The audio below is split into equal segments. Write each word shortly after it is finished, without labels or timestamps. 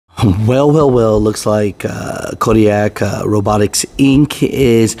Well, looks like Kodiak Robotics Inc.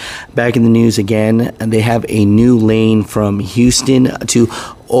 is back in the news again, and they have a new lane from Houston to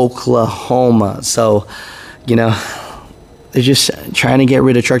Oklahoma. So, they're just trying to get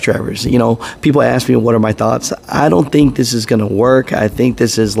rid of truck drivers. People ask me, what are my thoughts? I don't think this is going to work. I think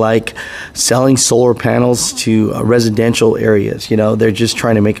this is like selling solar panels to residential areas. They're just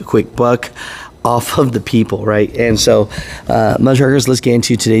trying to make a quick buck off of the people, right? And so, Mutha Truckers, let's get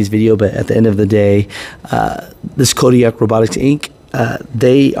into today's video. But at the end of the day, this Kodiak Robotics Inc.,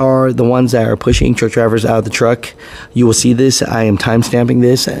 they are the ones that are pushing truck drivers out of the truck. You will see this. I am timestamping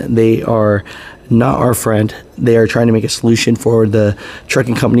this. They are not our friend. They are trying to make a solution for the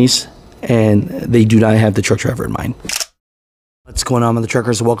trucking companies, and they do not have the truck driver in mind. What's going on, Mutha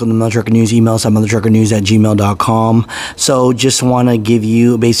Truckers? Welcome to Mutha Trucker News. Email us at muthatruckernews@gmail.com. So just want to give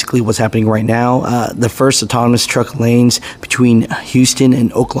you basically what's happening right now. The first autonomous truck lanes between Houston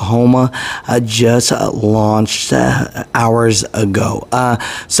and Oklahoma just launched hours ago.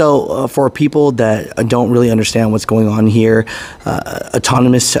 So for people that don't really understand what's going on here,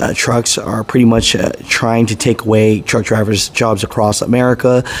 autonomous trucks are pretty much trying to take away truck drivers' jobs across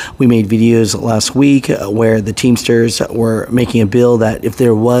America. We made videos last week where the Teamsters were making a bill that if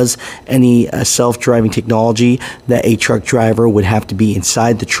there was any self-driving technology, that a truck driver would have to be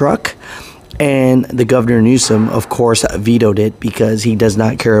inside the truck. And the Governor Newsom, of course, vetoed it because he does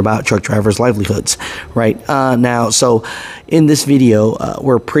not care about truck drivers' livelihoods, right? So in this video,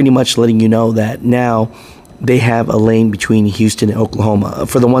 we're pretty much letting you know that now they have a lane between Houston and Oklahoma.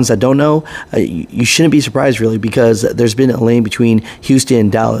 For the ones that don't know, you shouldn't be surprised really, because there's been a lane between Houston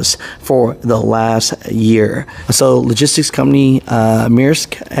and Dallas for the last year. So logistics company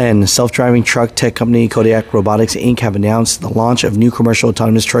Maersk and self-driving truck tech company Kodiak Robotics Inc. have announced the launch of new commercial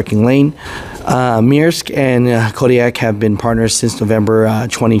autonomous trucking lane. Maersk and Kodiak have been partners since November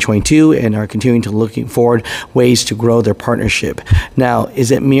 2022 and are continuing to looking forward ways to grow their partnership. Now,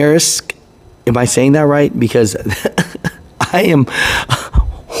 is it Maersk? Am I saying that right? Because I am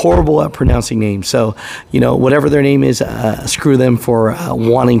horrible at pronouncing names. So, whatever their name is, screw them for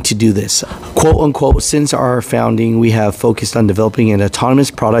wanting to do this. Quote unquote, since our founding, we have focused on developing an autonomous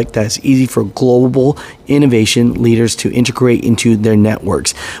product that's easy for global innovation leaders to integrate into their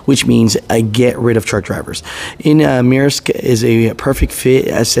networks, which means get rid of truck drivers. Maersk is a perfect fit,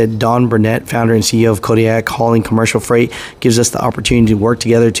 as said Don Burnett, founder and CEO of Kodiak Hauling Commercial Freight, gives us the opportunity to work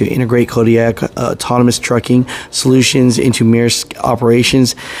together to integrate Kodiak autonomous trucking solutions into Maersk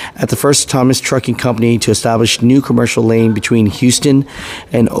operations. At the first autonomous trucking company to establish new commercial lane between Houston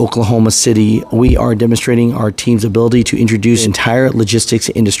and Oklahoma City, we are demonstrating our team's ability to introduce the entire logistics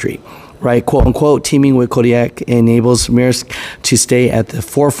industry. Right, quote unquote, teaming with Kodiak enables Maersk to stay at the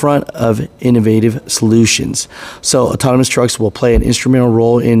forefront of innovative solutions. So autonomous trucks will play an instrumental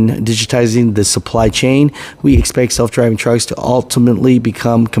role in digitizing the supply chain. We expect self-driving trucks to ultimately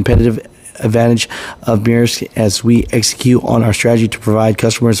become competitive advantage of Maersk as we execute on our strategy to provide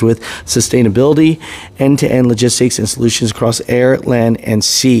customers with sustainability, end-to-end logistics and solutions across air, land, and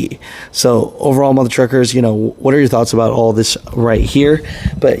sea. So overall, Mutha Truckers, what are your thoughts about all this right here?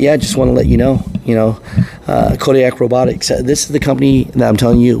 But yeah, I just want to let you know, Kodiak Robotics, this is the company that I'm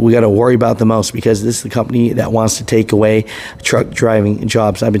telling you we got to worry about the most, because this is the company that wants to take away truck driving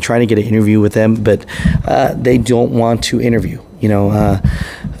jobs. I've been trying to get an interview with them, but they don't want to interview.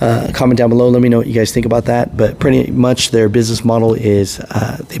 Comment down below, let me know what you guys think about that. But pretty much their business model is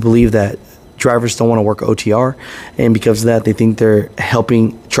they believe that drivers don't want to work OTR, and because of that they think they're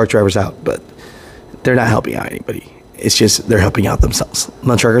helping truck drivers out, but they're not helping out anybody. It's just they're helping out themselves.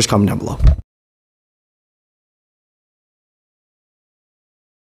 Mutha Truckers, comment down below.